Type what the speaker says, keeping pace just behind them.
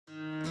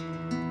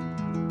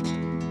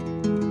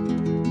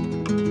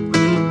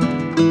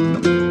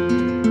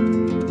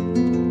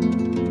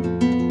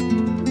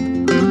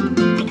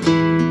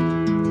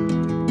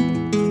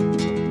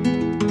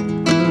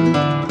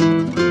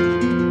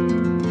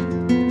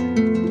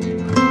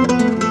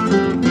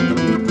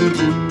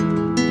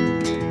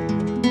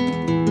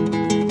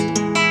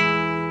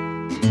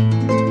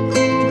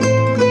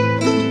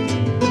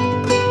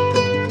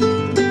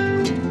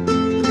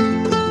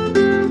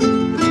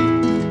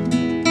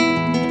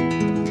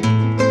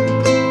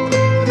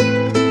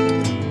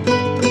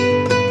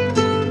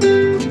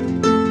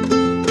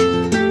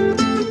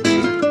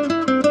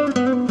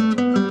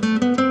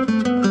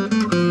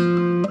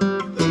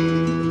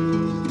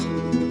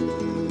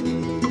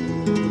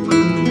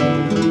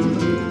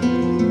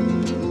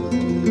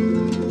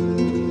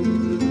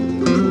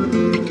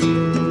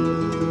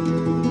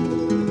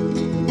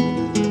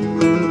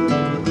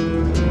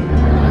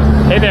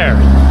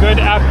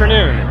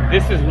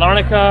This is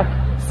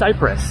Larnaca,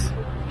 Cyprus.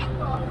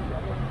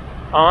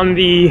 On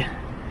the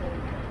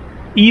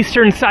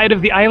eastern side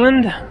of the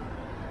island,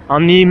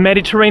 on the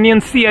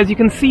Mediterranean Sea, as you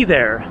can see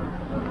there.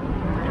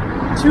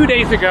 2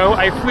 days ago,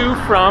 I flew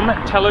from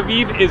Tel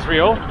Aviv,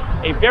 Israel,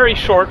 a very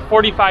short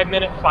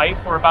 45-minute flight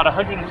for about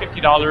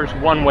 $150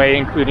 one way,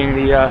 including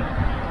the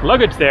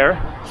luggage there.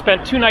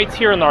 Spent 2 nights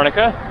here in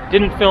Larnaca,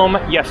 didn't film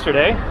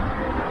yesterday.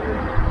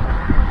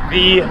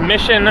 The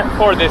mission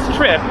for this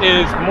trip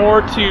is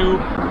more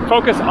to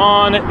focus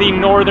on the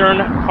northern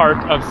part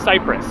of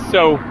Cyprus.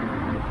 So,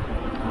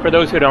 for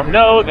those who don't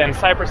know, then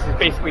Cyprus is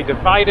basically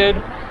divided,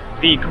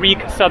 the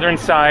Greek southern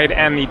side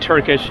and the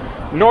Turkish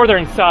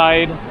northern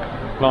side.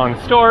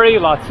 Long story,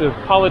 lots of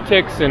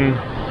politics and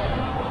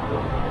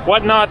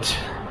whatnot.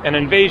 An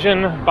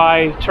invasion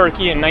by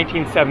Turkey in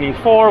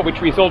 1974,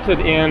 which resulted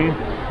in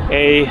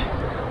a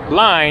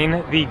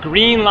line, the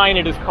green line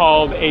it is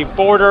called, a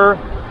border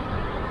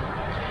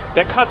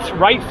that cuts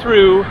right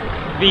through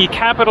the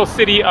capital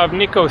city of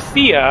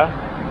Nicosia,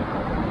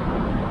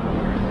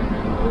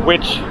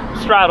 which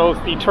straddles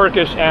the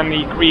Turkish and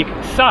the Greek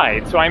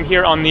side. So I'm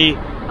here on the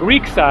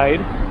Greek side.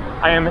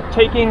 I am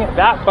taking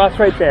that bus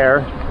right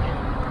there,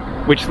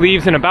 which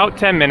leaves in about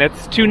 10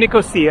 minutes to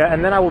Nicosia,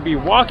 and then I will be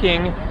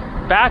walking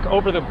back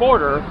over the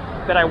border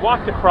that I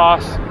walked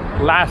across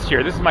last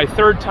year. This is my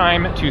 3rd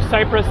time to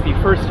Cyprus. The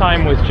first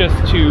time was just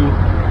to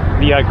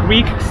the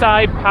Greek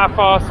side,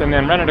 Paphos, and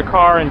then rented a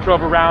car and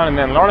drove around, and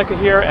then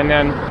Larnaca here. And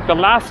then the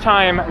last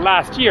time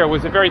last year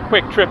was a very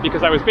quick trip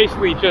because I was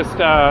basically just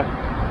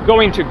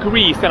going to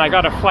Greece, and I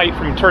got a flight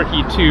from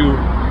Turkey to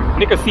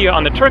Nicosia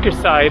on the Turkish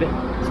side,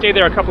 stayed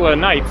there a couple of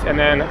nights, and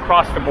then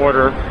crossed the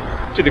border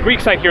to the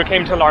Greek side here,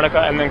 came to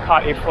Larnaca, and then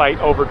caught a flight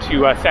over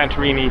to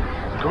Santorini,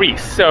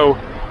 Greece. So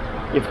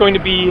it's going to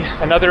be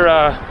another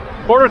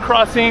border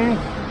crossing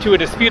to a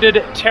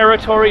disputed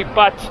territory,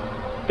 but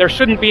there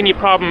shouldn't be any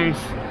problems,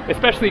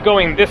 especially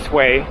going this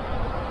way.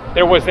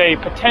 There was a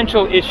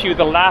potential issue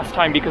the last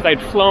time because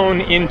I'd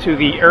flown into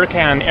the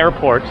Girne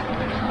airport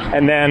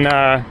and then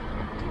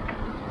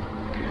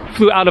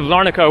flew out of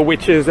Larnaca,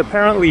 which is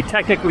apparently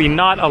technically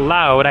not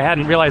allowed. I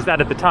hadn't realized that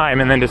at the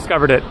time, and then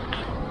discovered it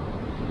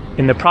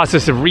in the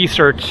process of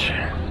research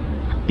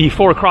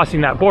before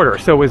crossing that border.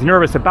 So I was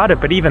nervous about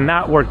it, but even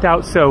that worked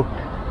out, so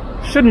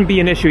shouldn't be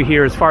an issue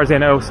here as far as I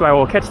know. So I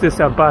will catch this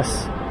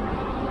bus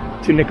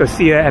to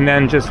Nicosia and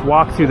then just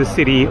walk through the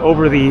city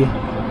over the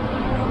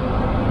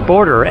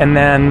border, and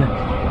then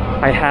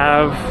I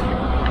have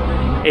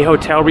a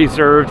hotel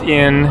reserved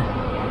in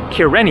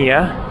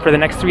Kyrenia for the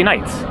next 3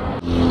 nights.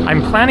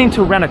 I'm planning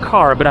to rent a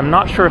car, but I'm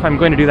not sure if I'm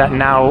going to do that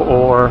now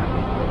or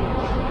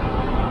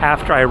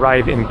after I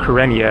arrive in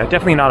Kyrenia.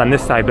 Definitely not on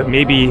this side, but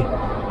maybe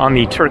on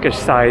the Turkish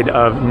side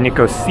of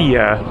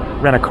Nicosia,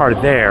 rent a car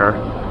there.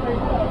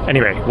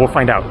 Anyway, we'll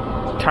find out.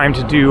 Time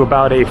to do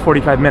about a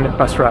 45-minute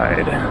bus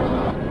ride.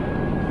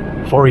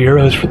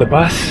 €4 for the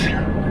bus.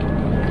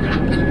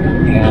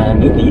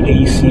 And the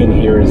AC in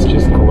here is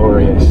just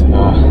glorious.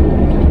 Oh,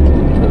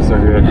 feels so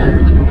good.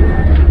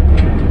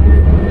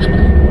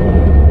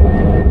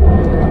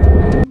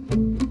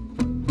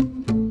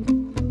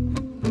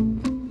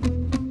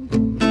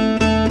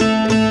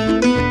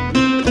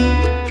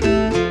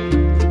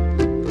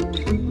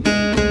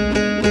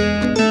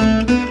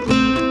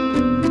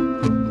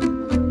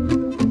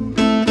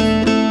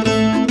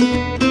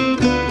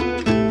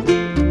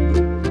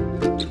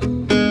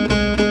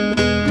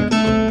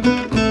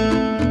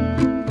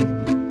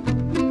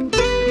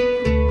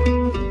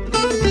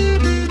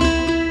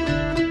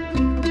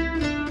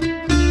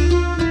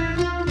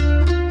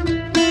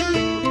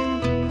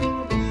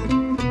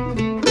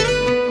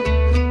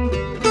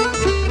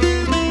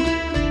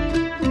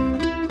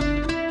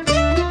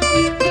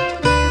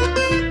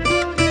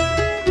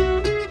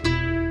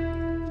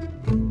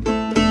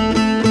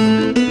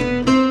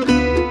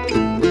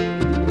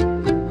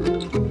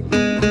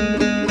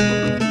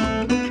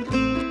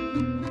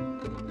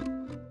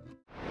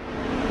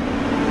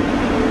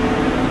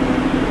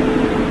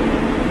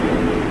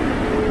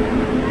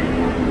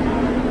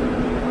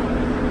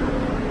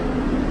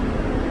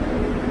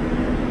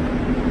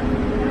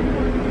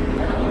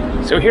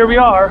 So here we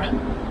are,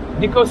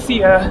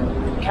 Nicosia,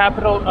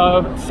 capital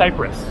of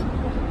Cyprus.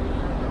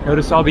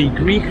 Notice all the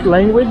Greek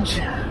language.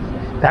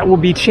 That will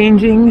be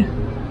changing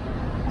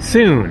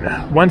soon,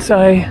 once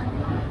I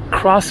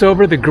cross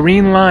over the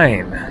green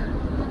line.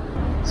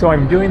 So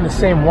I'm doing the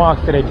same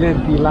walk that I did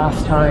the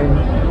last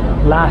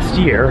time last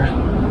year,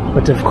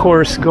 but of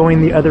course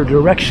going the other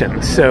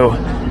direction. So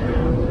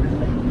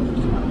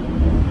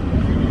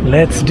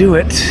let's do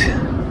it.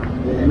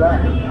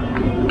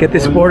 Get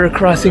this border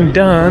crossing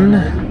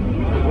done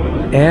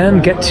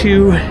and get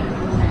to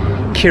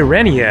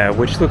Kyrenia,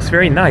 which looks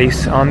very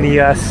nice on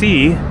the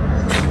sea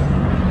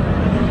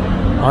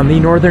on the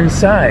northern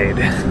side.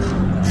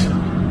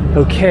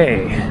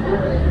 Okay,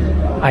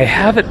 I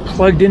have it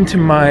plugged into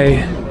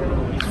my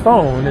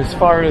phone as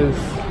far as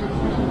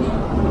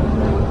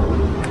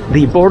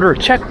the border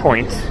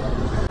checkpoint,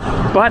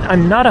 but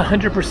I'm not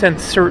 100%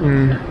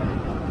 certain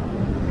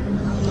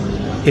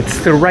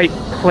it's the right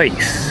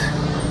place.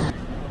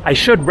 I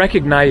should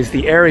recognize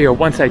the area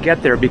once I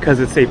get there because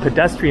it's a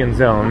pedestrian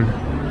zone.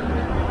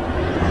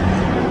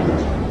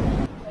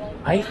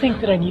 I think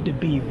that I need to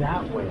be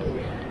that way.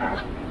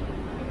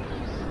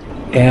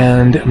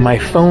 And my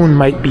phone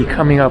might be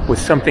coming up with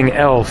something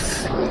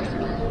else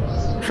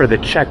for the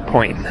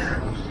checkpoint.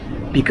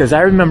 Because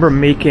I remember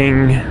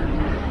making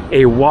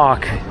a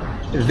walk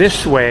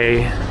this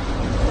way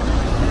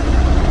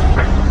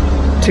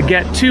to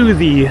get to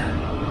the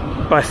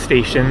bus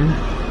station,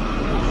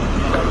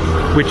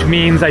 which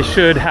means I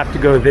should have to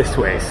go this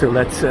way. So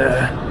let's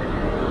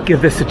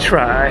give this a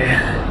try.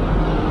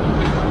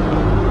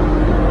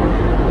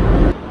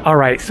 All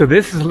right, so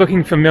this is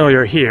looking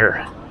familiar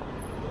here.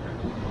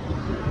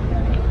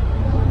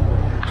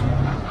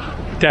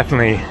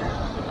 Definitely.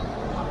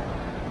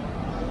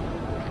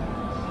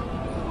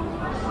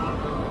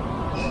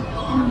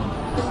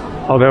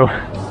 Although,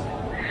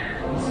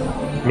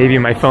 maybe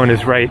my phone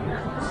is right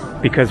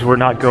because we're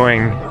not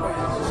going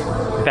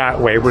that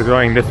way. We're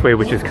going this way,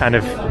 which is kind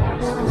of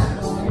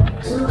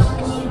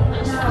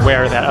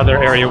where that other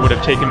area would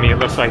have taken me, it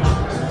looks like.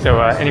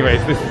 So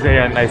anyways, this is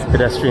a nice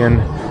pedestrian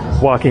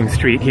walking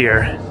street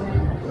here.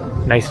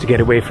 Nice to get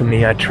away from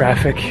the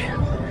traffic.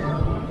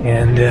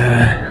 And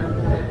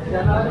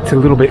it's a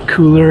little bit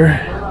cooler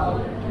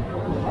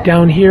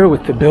down here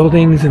with the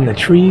buildings and the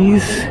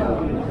trees.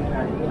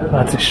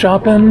 Lots of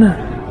shopping.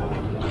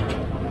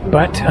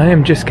 But I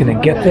am just gonna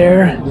get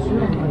there,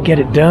 get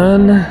it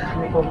done.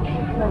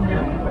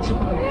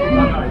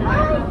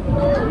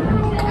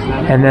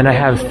 And then I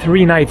have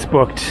 3 nights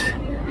booked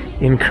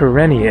in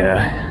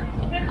Kyrenia.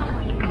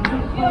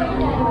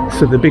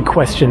 So the big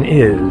question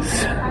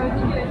is,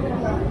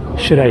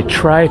 should I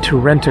try to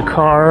rent a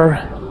car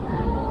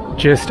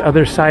just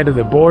other side of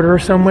the border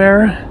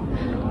somewhere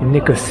in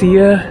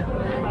Nicosia?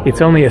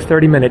 It's only a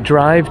 30-minute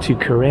drive to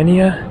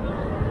Kyrenia.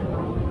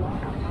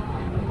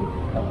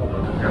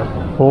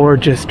 Or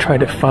just try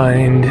to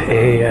find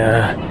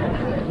a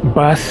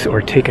bus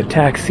or take a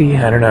taxi,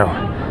 I don't know.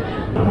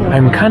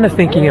 I'm kind of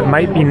thinking it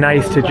might be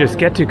nice to just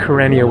get to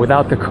Kyrenia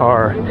without the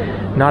car,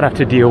 not have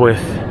to deal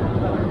with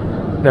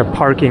the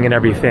parking and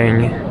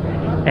everything,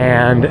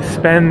 and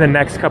spend the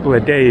next couple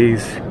of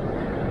days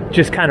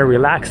just kind of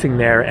relaxing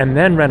there, and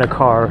then rent a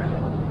car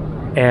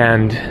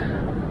and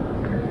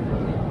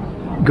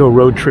go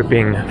road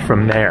tripping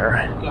from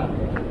there.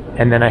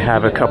 And then I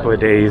have a couple of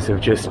days of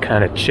just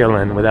kind of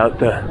chilling without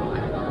the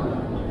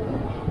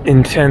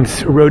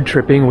intense road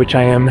tripping, which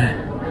I am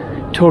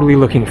totally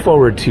looking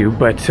forward to,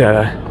 but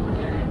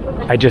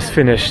I just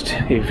finished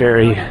a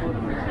very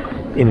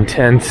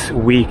intense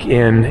week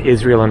in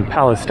Israel and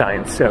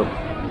Palestine, so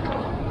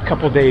a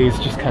couple days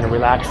just kind of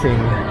relaxing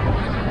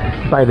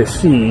by the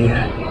sea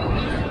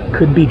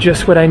could be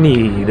just what I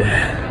need.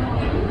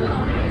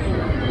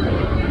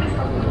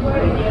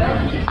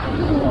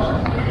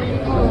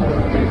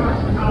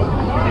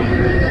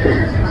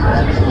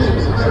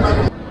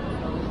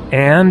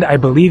 And I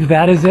believe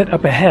that is it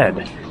up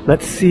ahead.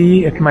 Let's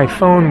see if my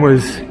phone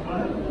was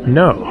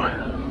no.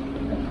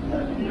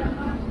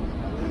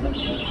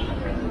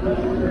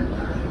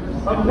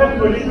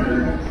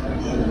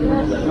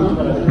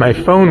 My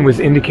phone was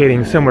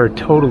indicating somewhere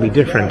totally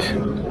different.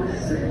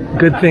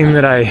 Good thing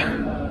that I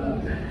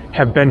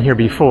have been here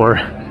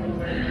before.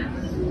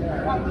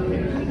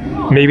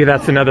 Maybe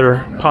that's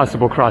another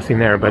possible crossing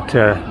there, but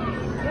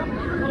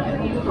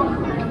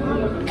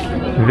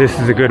this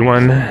is a good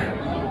one.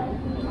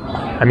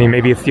 I mean,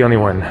 maybe it's the only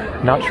one.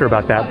 Not sure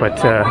about that, but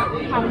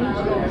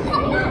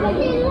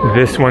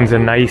this one's a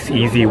nice,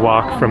 easy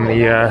walk from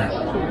the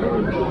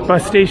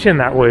bus station.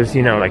 That was,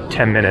 you know, like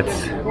 10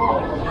 minutes.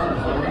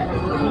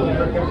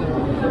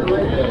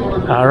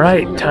 All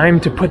right, time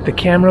to put the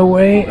camera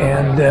away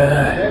and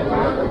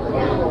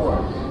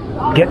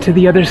get to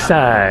the other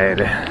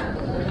side.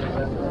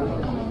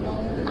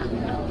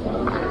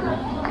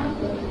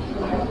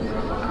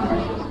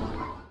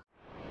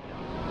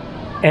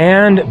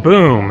 And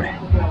boom.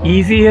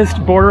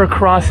 Easiest border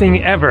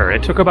crossing ever.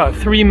 It took about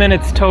 3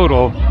 minutes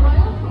total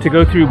to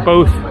go through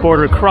both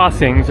border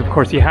crossings. Of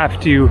course, you have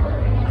to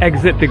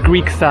exit the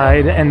Greek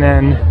side and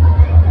then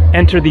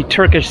enter the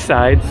Turkish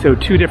side. So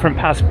 2 different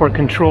passport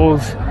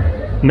controls,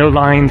 no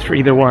lines for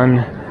either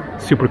one,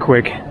 super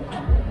quick,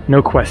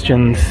 no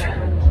questions.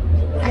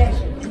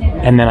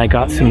 And then I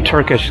got some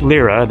Turkish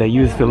lira. They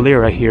use the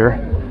lira here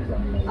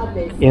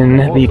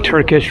in the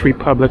Turkish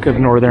Republic of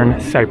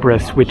Northern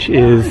Cyprus, which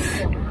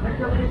is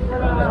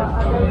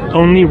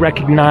only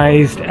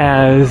recognized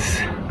as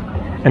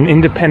an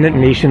independent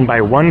nation by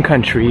one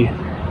country.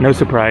 No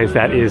surprise,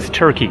 that is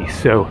Turkey.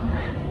 So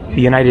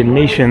the United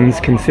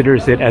Nations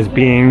considers it as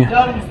being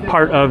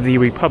part of the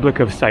Republic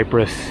of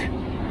Cyprus.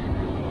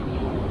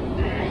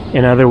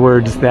 In other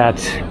words, that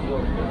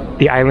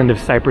the island of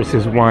Cyprus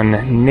is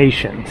one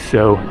nation,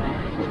 so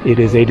it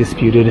is a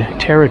disputed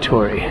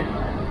territory.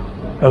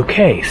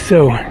 Okay,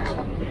 so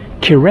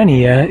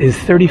Kyrenia is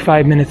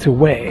 35 minutes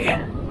away.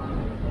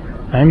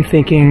 I'm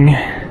thinking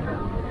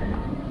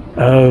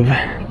of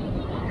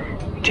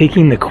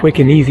taking the quick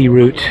and easy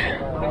route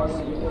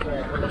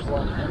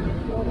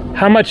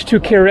How much to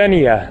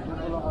Kyrenia?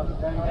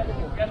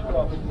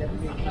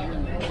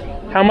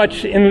 How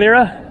much in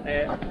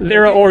lira?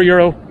 Lira or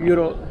euro?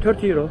 Euro,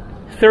 30 euro.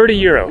 30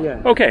 euro.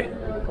 Yeah. Okay.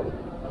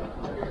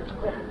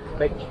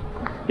 Thank you.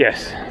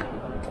 Yes.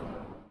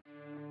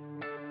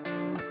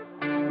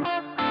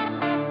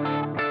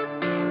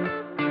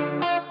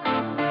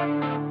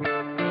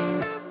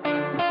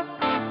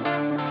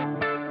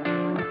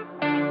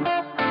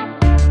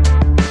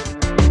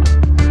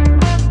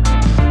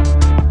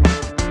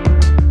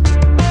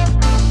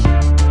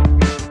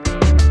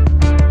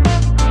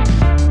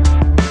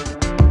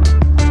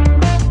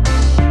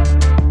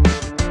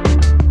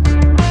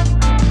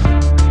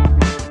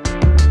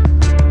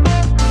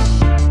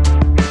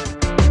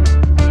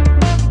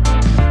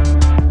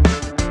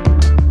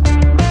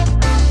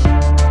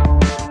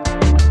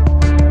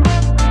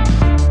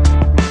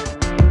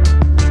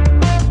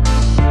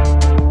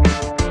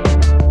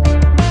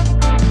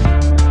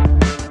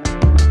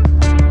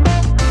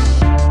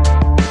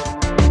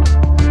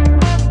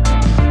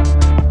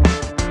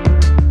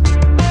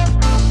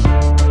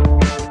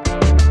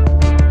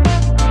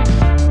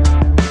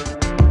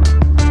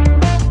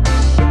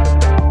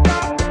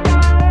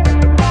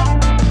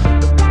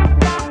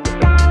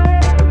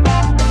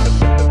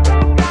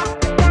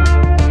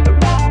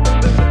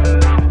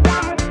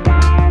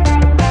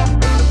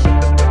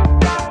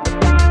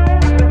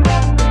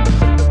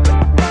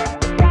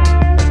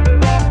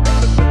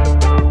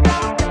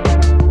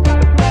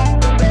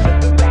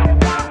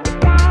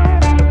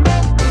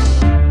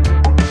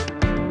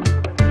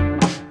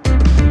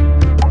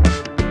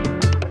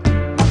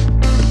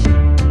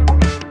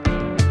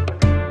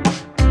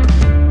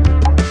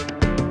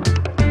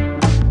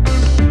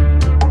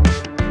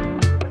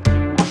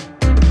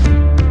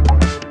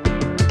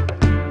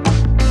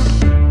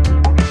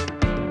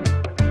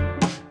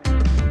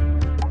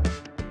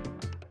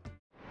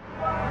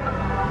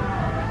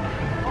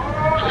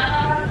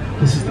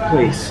 This is the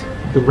place,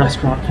 the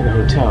restaurant for the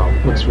hotel.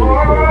 Looks really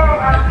cool.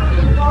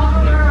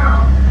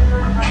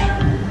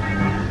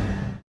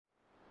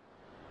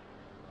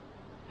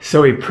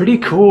 So a pretty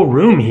cool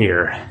room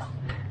here.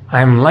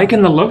 I'm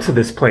liking the looks of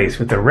this place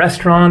with the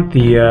restaurant.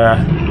 The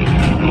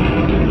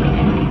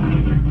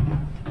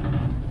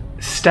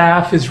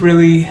staff is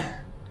really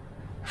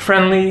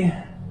friendly,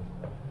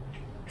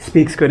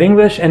 speaks good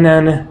English, and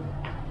then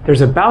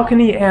there's a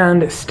balcony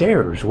and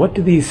stairs. What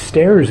do these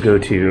stairs go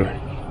to?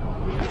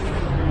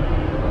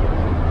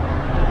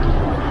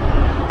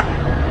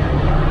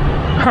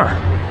 Huh.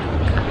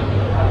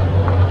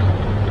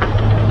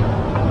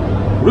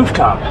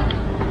 Rooftop.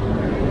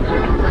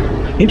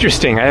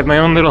 Interesting. I have my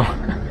own little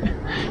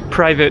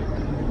private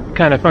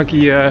kind of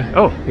funky,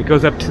 oh, it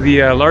goes up to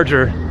the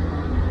larger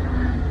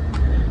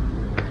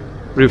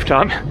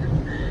rooftop.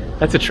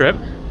 That's a trip.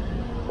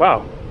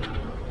 Wow.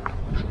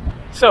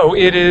 So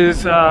it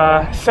is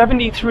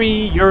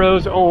 73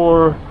 euros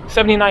or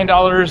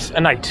 $79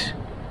 a night.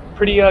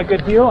 Pretty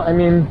good deal. I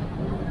mean,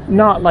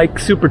 not like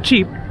super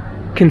cheap,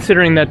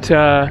 considering that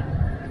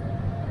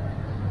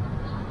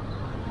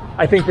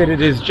I think that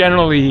it is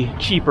generally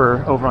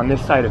cheaper over on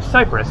this side of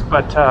Cyprus,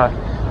 but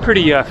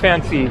pretty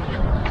fancy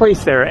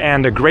place there,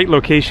 and a great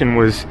location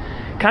was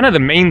kind of the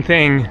main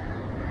thing.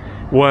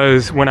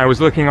 Was when I was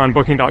looking on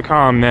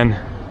booking.com, then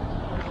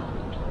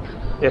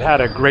it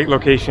had a great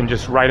location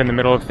just right in the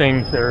middle of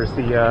things. There's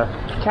the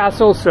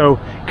castle. So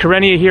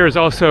Kyrenia here is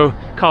also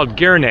called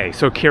Girne.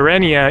 So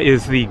Kyrenia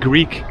is the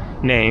Greek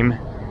name,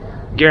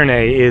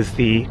 Girne is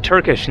the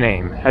Turkish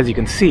name. As you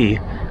can see,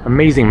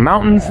 amazing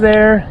mountains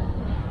there.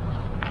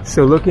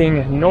 So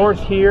looking north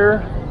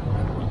here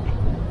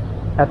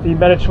at the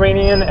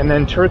Mediterranean, and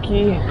then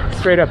Turkey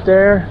straight up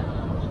there.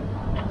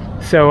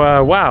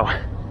 So wow,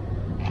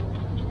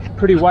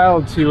 pretty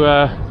wild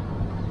to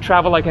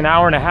travel like an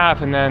hour and a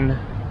half, and then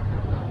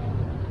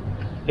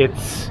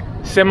it's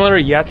similar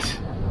yet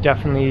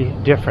definitely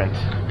different.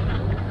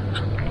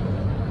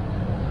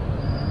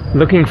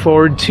 Looking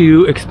forward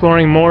to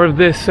exploring more of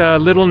this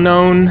little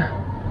known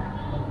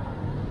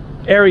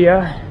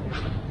area.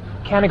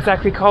 Can't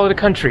exactly call it a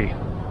country.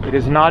 It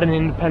is not an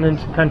independent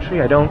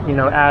country. I don't, you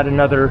know, add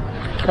another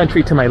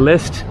country to my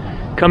list.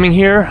 Coming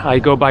here, I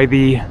go by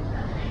the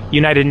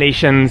United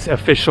Nations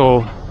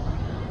official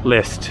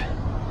list.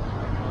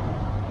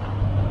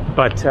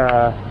 But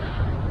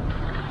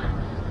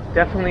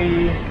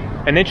definitely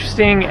an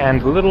interesting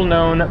and little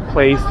known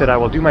place that I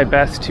will do my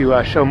best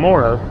to show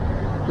more of.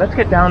 Let's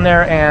get down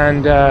there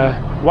and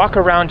walk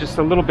around just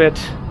a little bit,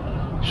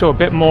 show a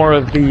bit more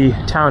of the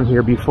town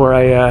here before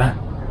I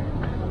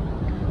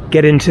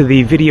get into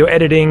the video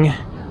editing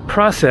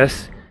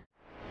process.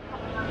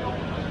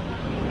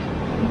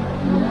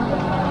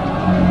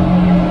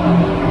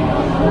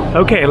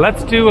 Okay,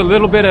 let's do a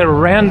little bit of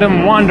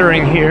random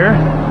wandering here.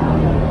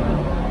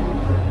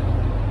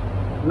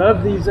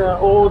 Love these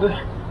old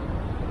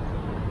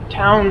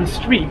town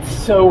streets.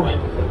 So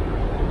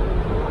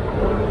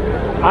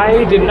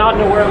I did not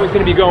know where I was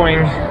going to be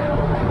going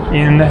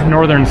in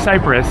northern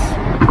Cyprus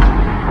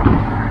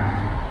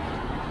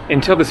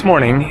until this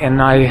morning, and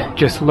I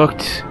just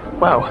looked,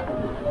 wow,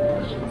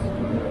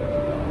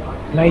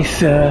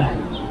 Nice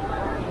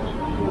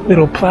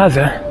little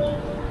plaza.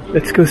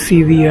 Let's go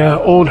see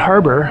the old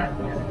harbor.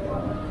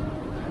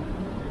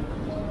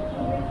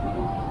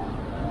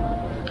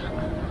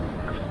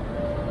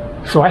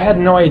 So I had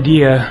no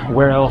idea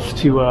where else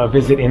to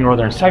visit in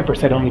northern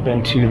Cyprus. I'd only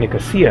been to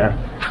Nicosia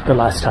the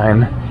last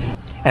time.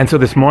 And so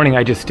this morning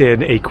I just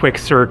did a quick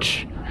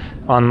search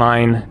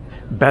online,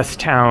 best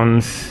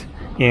towns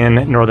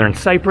in northern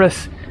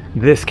Cyprus.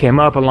 This came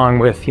up along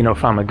with, you know,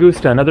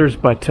 Famagusta and others,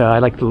 but I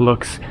like the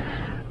looks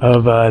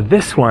of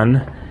this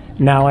one.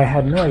 Now, I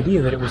had no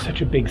idea that it was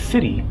such a big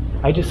city.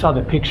 I just saw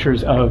the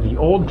pictures of the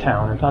old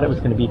town and thought it was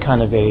going to be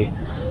kind of a,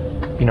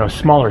 you know,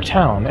 smaller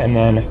town. And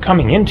then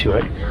coming into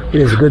it,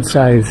 it is a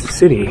good-sized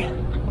city.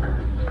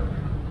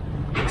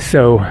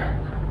 So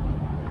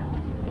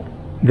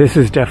this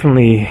is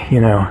definitely, you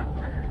know,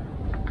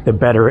 the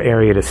better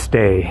area to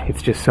stay.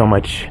 It's just so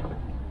much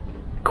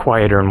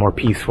quieter and more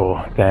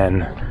peaceful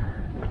than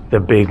the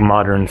big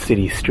modern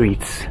city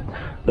streets.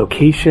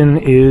 Location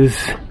is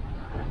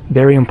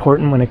very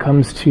important when it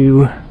comes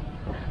to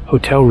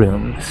hotel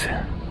rooms.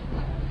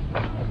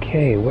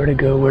 Okay, where to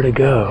go, where to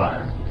go?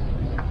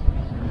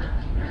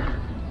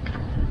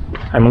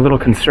 I'm a little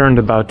concerned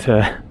about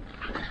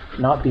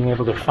not being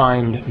able to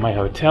find my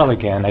hotel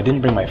again. I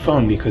didn't bring my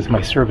phone because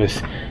my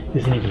service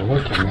isn't even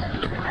working.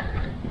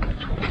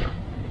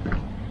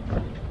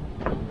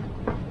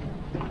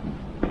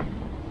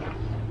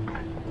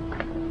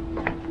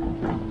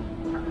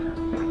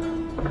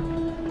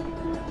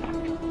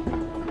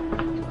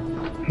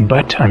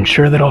 But I'm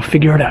sure that I'll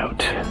figure it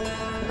out.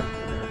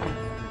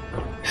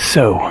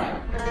 So,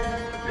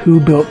 who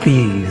built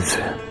these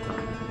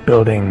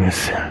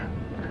buildings?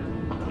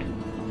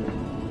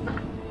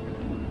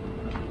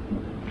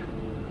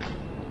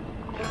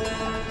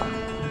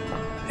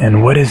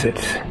 And what is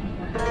it?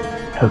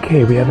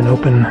 Okay, we have an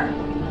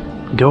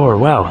open door.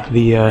 Wow,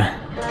 the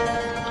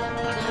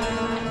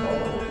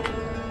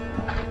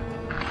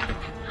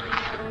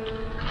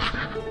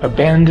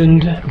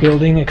abandoned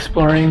building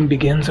exploring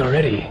begins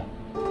already.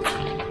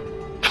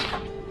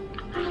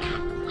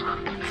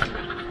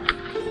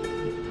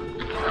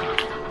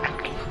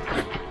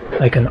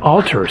 Like an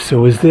altar.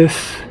 So is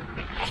this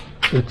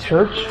a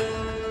church?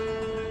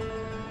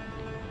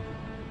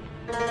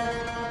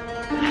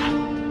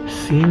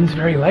 Seems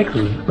very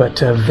likely,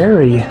 but a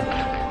very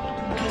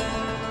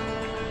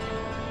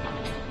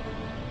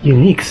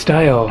unique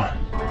style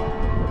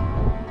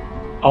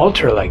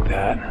altar like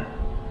that.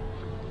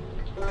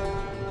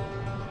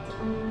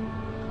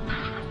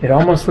 It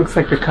almost looks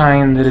like the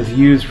kind that is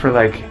used for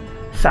like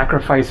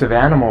sacrifice of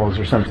animals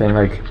or something.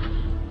 Like,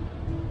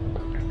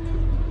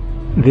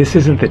 this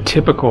isn't the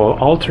typical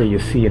altar you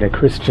see at a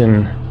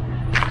Christian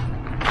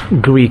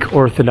Greek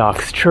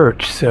Orthodox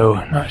church,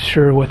 so not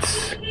sure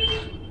what's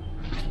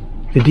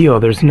the deal.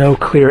 There's no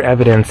clear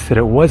evidence that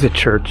it was a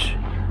church.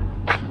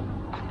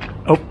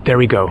 Oh, there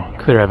we go.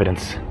 Clear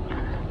evidence.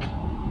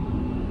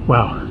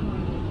 Wow.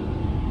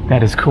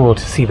 That is cool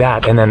to see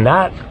that. And then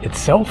that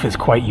itself is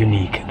quite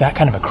unique. That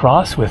kind of a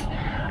cross with,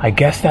 I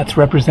guess that's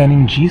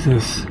representing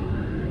Jesus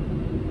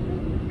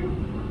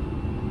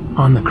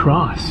on the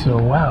cross. So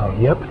wow,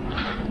 yep.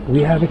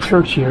 We have a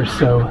church here,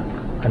 so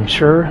I'm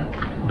sure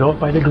built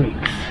by the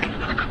Greeks.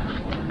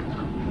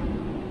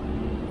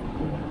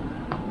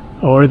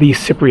 Or the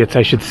Cypriots,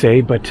 I should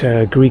say, but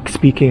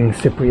Greek-speaking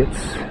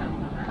Cypriots.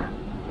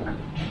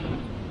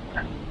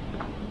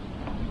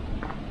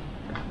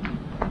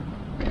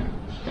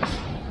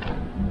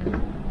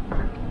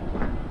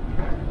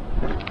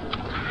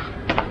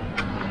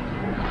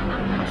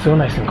 So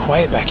nice and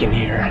quiet back in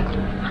here.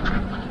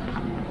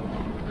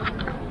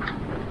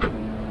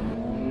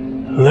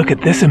 Look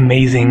at this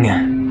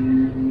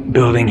amazing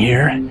building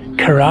here.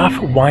 Karaf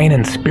Wine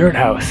and Spirit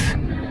House.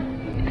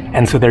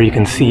 And so there you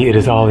can see it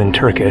is all in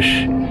Turkish.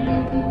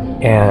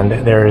 And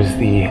there's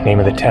the name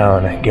of the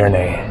town,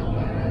 Girne.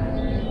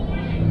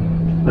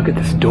 Look at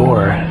this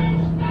door.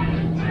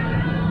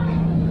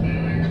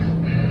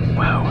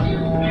 Wow.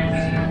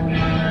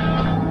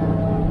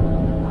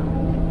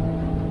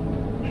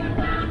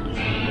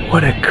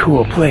 What a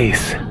cool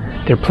place.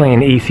 They're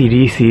playing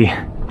AC/DC.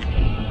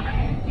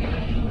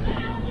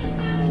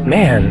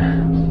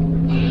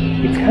 Man,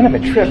 it's kind of a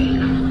trip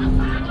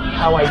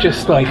how I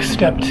just like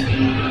stepped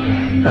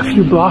a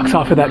few blocks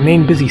off of that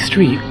main busy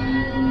street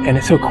and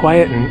it's so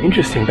quiet and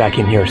interesting back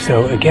in here.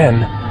 So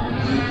again,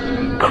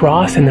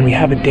 cross, and then we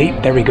have a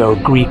date. There we go,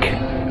 Greek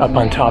up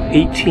on top,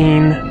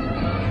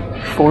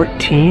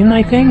 1814,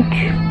 I think.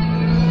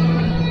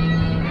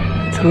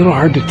 It's a little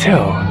hard to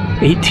tell.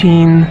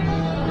 18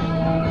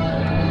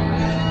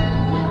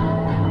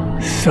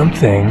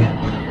 something.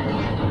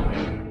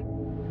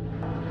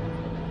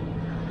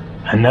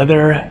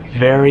 Another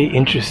very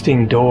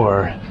interesting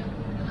door,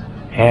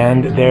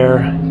 and there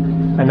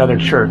another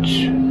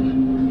church.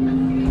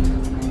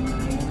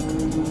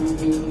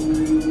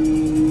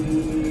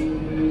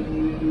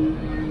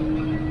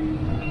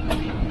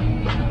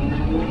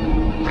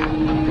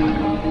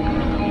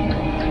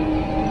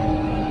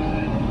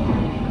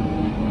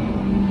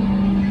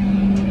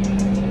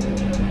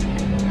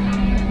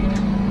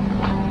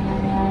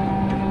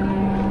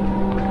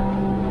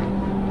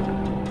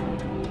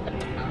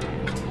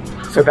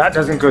 So that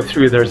doesn't go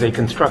through. There's a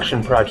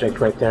construction project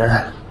right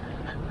there.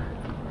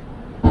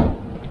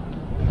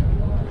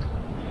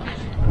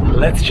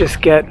 Let's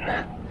just get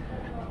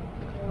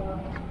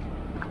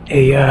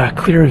a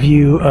clear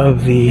view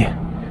of the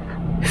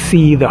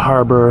sea, the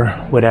harbor,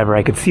 whatever.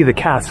 I could see the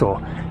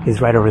castle is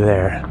right over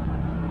there.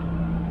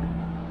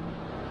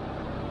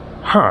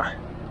 Huh.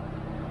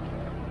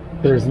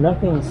 There's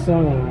nothing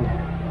saying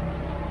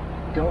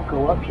don't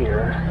go up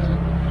here.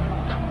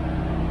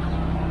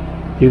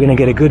 You're gonna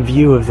get a good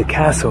view of the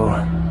castle.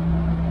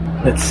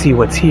 Let's see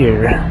what's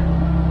here.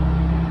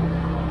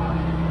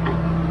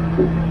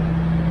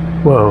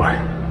 Whoa.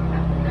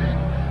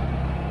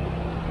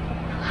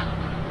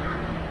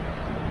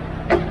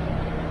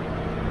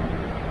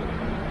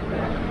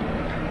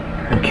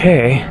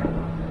 Okay.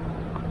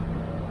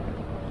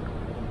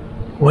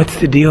 What's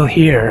the deal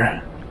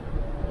here?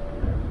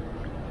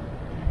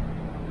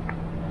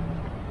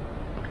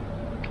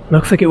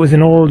 Looks like it was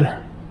an old,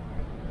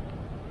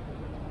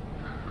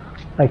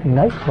 like,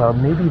 nightclub.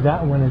 Maybe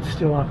that one is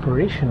still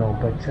operational,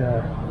 but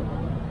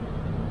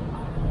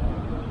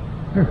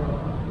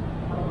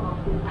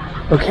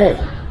okay,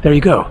 there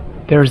you go.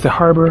 There's the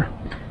harbor,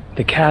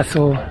 the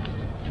castle.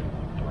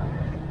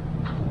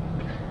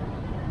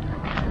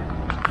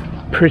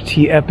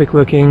 Pretty epic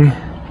looking.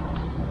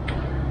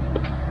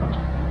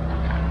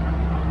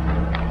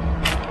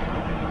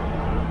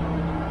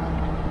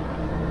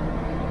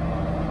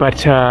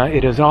 But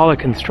it is all a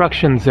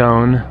construction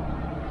zone.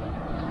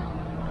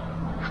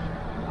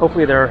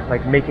 Hopefully they're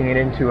like making it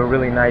into a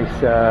really nice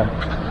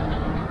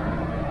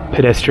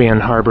pedestrian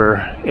harbor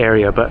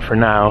area, but for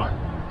now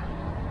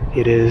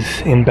it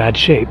is in bad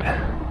shape.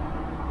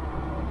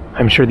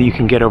 I'm sure that you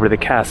can get over the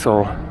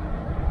castle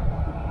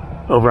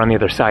over on the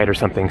other side or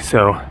something,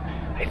 so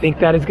I think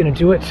that is going to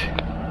do it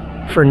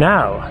for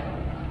now.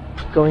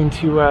 Going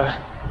to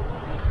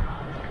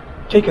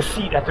take a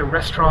seat at the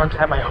restaurant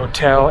at my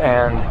hotel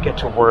and get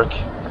to work,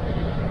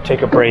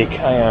 take a break.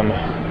 I am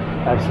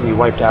absolutely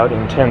wiped out.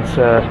 Intense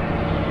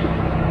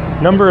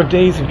number of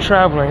days of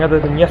traveling, other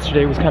than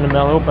yesterday was kind of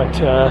mellow, but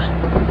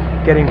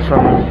getting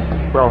from,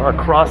 well,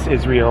 across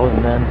Israel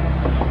and then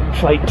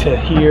flight to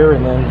here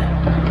and then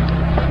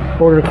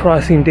border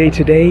crossing day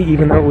to day,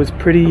 even though it was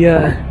pretty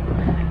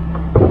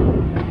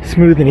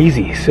smooth and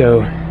easy.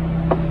 So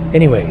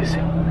anyways,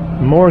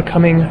 more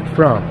coming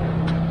from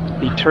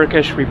the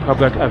Turkish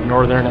Republic of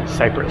Northern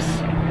Cyprus.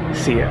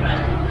 See ya.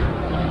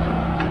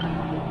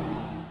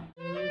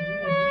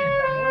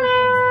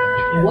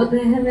 What the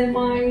hell am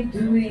I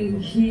doing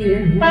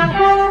here? I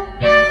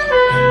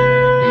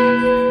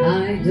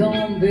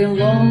don't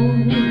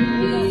belong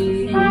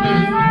here.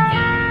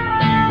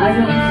 I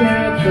don't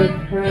care if it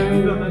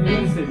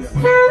hurts.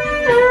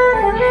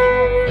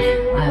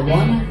 I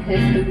wanna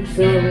have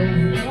control.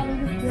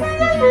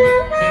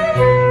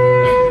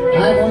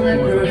 I want a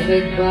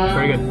perfect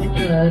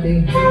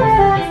body.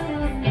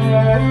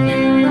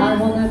 I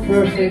want a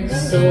perfect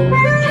soul.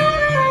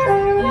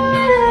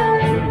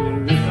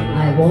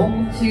 I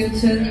want you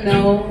to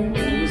know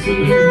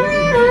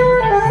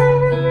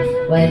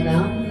when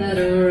I'm not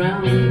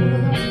around.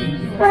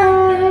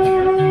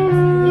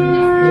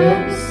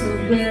 You're so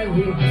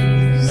very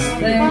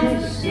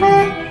special.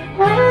 I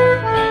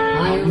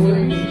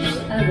wish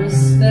I was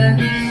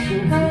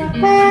special,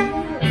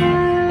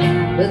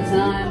 but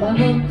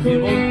I'm a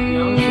cruel